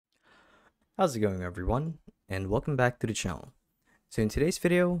How's it going, everyone? And welcome back to the channel. So in today's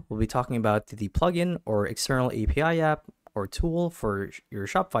video, we'll be talking about the plugin or external API app or tool for your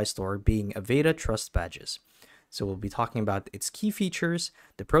Shopify store being Avada Trust Badges. So we'll be talking about its key features,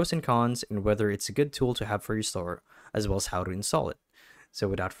 the pros and cons, and whether it's a good tool to have for your store, as well as how to install it. So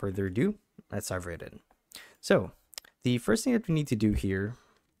without further ado, let's dive right in. So the first thing that we need to do here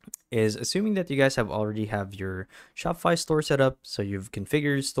is, assuming that you guys already have your Shopify store set up, so you've configured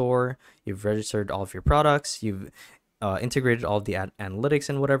your store, you've registered all of your products, you've integrated all of the analytics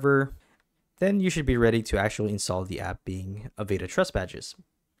and whatever, then you should be ready to actually install the app being Avada Trust Badges.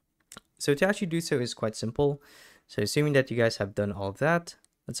 So to actually do so is quite simple. So assuming that you guys have done all of that,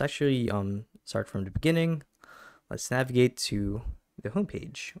 let's actually start from the beginning. Let's navigate to the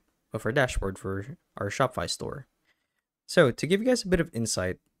homepage of our dashboard for our Shopify store. So to give you guys a bit of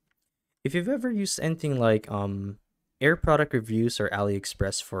insight, if you've ever used anything like Air product reviews or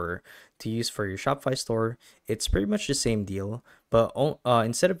AliExpress to use for your Shopify store, it's pretty much the same deal, but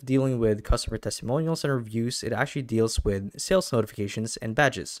instead of dealing with customer testimonials and reviews, it actually deals with sales notifications and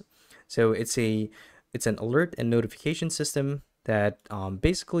badges. So it's an alert and notification system that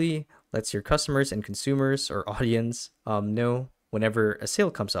basically lets your customers and consumers or audience know whenever a sale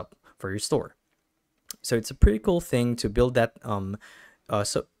comes up for your store. So it's a pretty cool thing to build that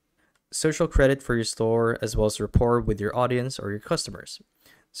social credit for your store, as well as rapport with your audience or your customers.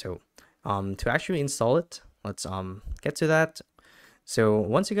 So to actually install it, let's get to that. So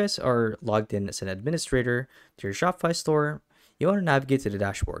once you guys are logged in as an administrator to your Shopify store, you want to navigate to the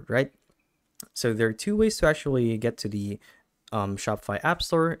dashboard, right? So there are two ways to actually get to the Shopify App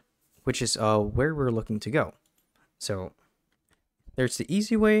Store, which is where we're looking to go. So there's the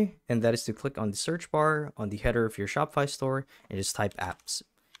easy way, and that is to click on the search bar on the header of your Shopify store and just type apps.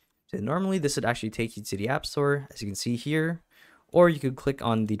 So normally this would actually take you to the App Store, as you can see here, or you could click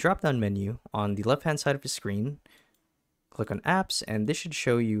on the drop-down menu on the left-hand side of the screen, click on apps, and this should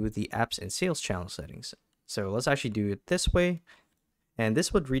show you the apps and sales channel settings. So let's actually do it this way, and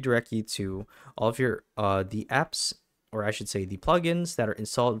this would redirect you to all of your the apps, or I should say the plugins that are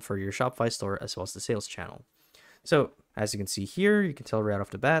installed for your Shopify store, as well as the sales channel. So as you can see here, you can tell right off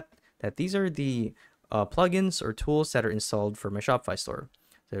the bat that these are the plugins or tools that are installed for my Shopify store.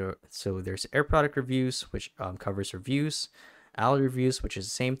 So there's Air product reviews, which covers reviews, Ali reviews, which is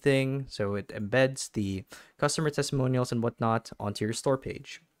the same thing. So it embeds the customer testimonials and whatnot onto your store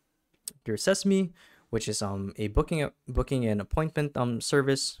page. There's Sesame, which is a booking and appointment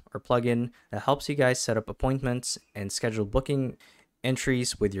service or plugin that helps you guys set up appointments and schedule booking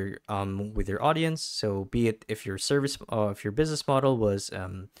entries with your audience. So be it if your business model was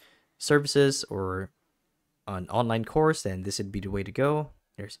services or an online course, then this would be the way to go.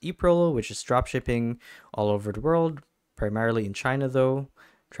 There's eProlo, which is dropshipping all over the world, primarily in China though.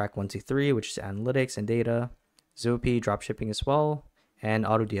 Track 123, which is analytics and data. Zopi, dropshipping as well. And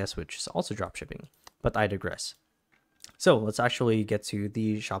AutoDS, which is also dropshipping. But I digress. So let's actually get to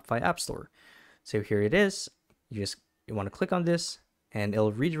the Shopify App Store. So here it is. You want to click on this, and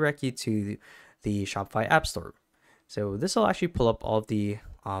it'll redirect you to the Shopify App Store. So this will actually pull up all of the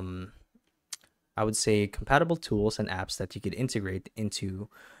I would say compatible tools and apps that you could integrate into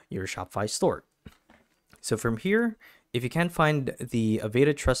your Shopify store. So from here, if you can't find the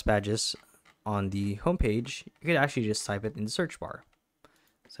Avada Trust Badges on the homepage, you could actually just type it in the search bar.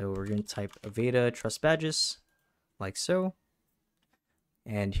 So we're going to type Avada Trust Badges like so,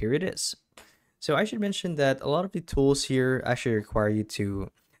 and here it is. So I should mention that a lot of the tools here actually require you to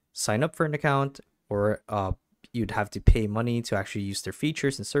sign up for an account, or you'd have to pay money to actually use their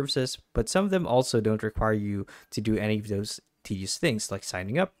features and services, but some of them also don't require you to do any of those tedious things like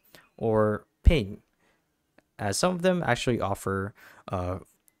signing up or paying, as some of them actually offer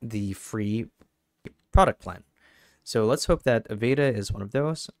the free product plan. So let's hope that Avada is one of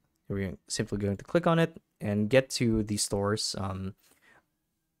those. We're simply going to click on it and get to the store's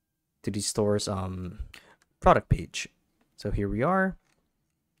product page. So here we are.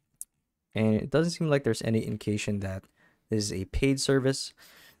 And it doesn't seem like there's any indication that this is a paid service.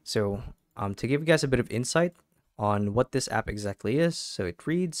 So to give you guys a bit of insight on what this app exactly is, so it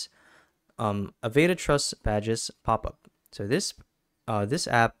reads Avada Trust Badges pop-up. So this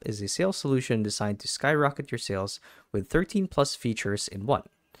app is a sales solution designed to skyrocket your sales with 13 plus features in one.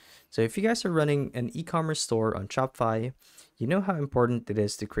 So if you guys are running an e-commerce store on Shopify, you know how important it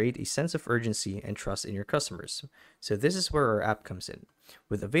is to create a sense of urgency and trust in your customers. So this is where our app comes in.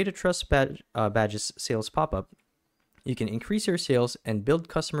 With Avada Trust Badges sales pop-up, you can increase your sales and build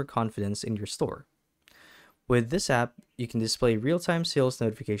customer confidence in your store. With this app, you can display real-time sales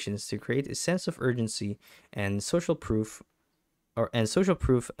notifications to create a sense of urgency and social proof and social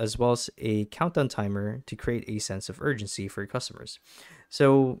proof, as well as a countdown timer to create a sense of urgency for your customers.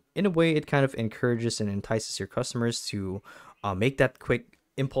 So in a way, it kind of encourages and entices your customers to make that quick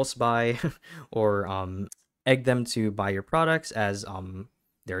impulse buy or egg them to buy your products as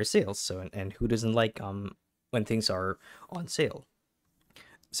there are sales. So and who doesn't like when things are on sale?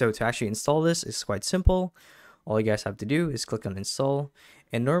 So to actually install this is quite simple. All you guys have to do is click on install,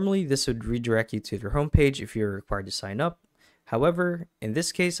 and normally this would redirect you to their homepage if you're required to sign up. However, in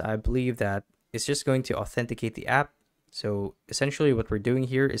this case, I believe that it's just going to authenticate the app. So essentially what we're doing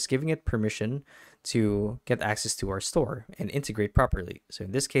here is giving it permission to get access to our store and integrate properly. So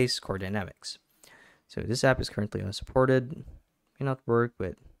in this case, Core Dynamics. So this app is currently unsupported, may not work,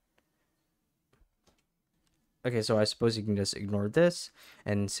 but okay, so I suppose you can just ignore this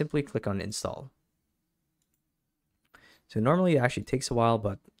and simply click on install. So normally it actually takes a while,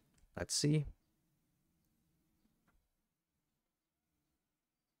 but let's see.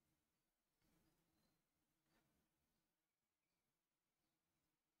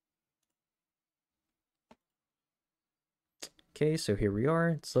 Okay, so here we are,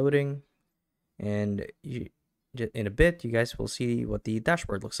 it's loading, and in a bit, you guys will see what the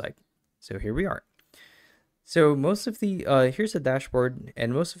dashboard looks like. So here we are. So most of the, here's the dashboard,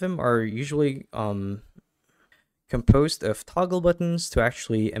 and most of them are usually composed of toggle buttons to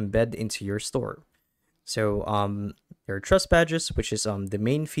actually embed into your store. So there are trust badges, which is the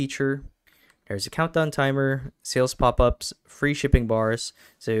main feature. There's a countdown timer, sales pop-ups, free shipping bars.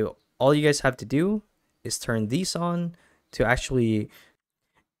 So all you guys have to do is turn these on to actually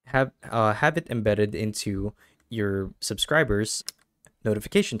have it embedded into your subscribers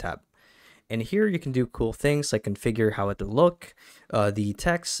notification tab. And here you can do cool things like configure how it will look, the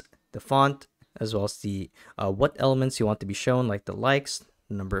text, the font, as well as the what elements you want to be shown, like the likes,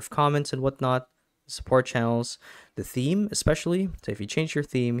 the number of comments and whatnot, support channels, the theme especially. So if you change your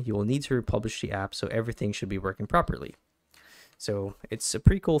theme, you will need to republish the app, so everything should be working properly. So it's a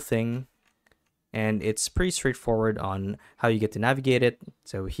pretty cool thing, and it's pretty straightforward on how you get to navigate it.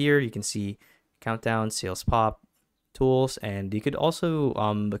 So here you can see countdown, sales pop, tools, and you could also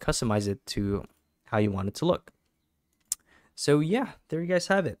customize it to how you want it to look. So yeah, there you guys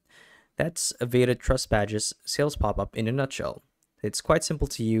have it. That's Avada Trust Badges sales pop-up in a nutshell. It's quite simple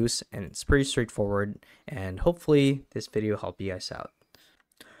to use and it's pretty straightforward, and hopefully this video helped you guys out.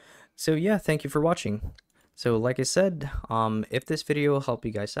 So yeah, thank you for watching. So like I said, if this video helped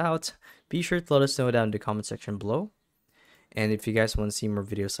you guys out, be sure to let us know down in the comment section below. And if you guys want to see more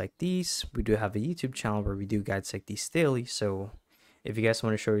videos like these, we do have a YouTube channel where we do guides like these daily. So if you guys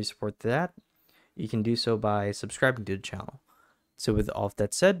want to show your support to that, you can do so by subscribing to the channel. So with all of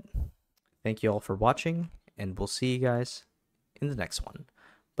that said, thank you all for watching, and we'll see you guys in the next one.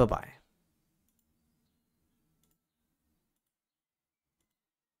 Bye-bye.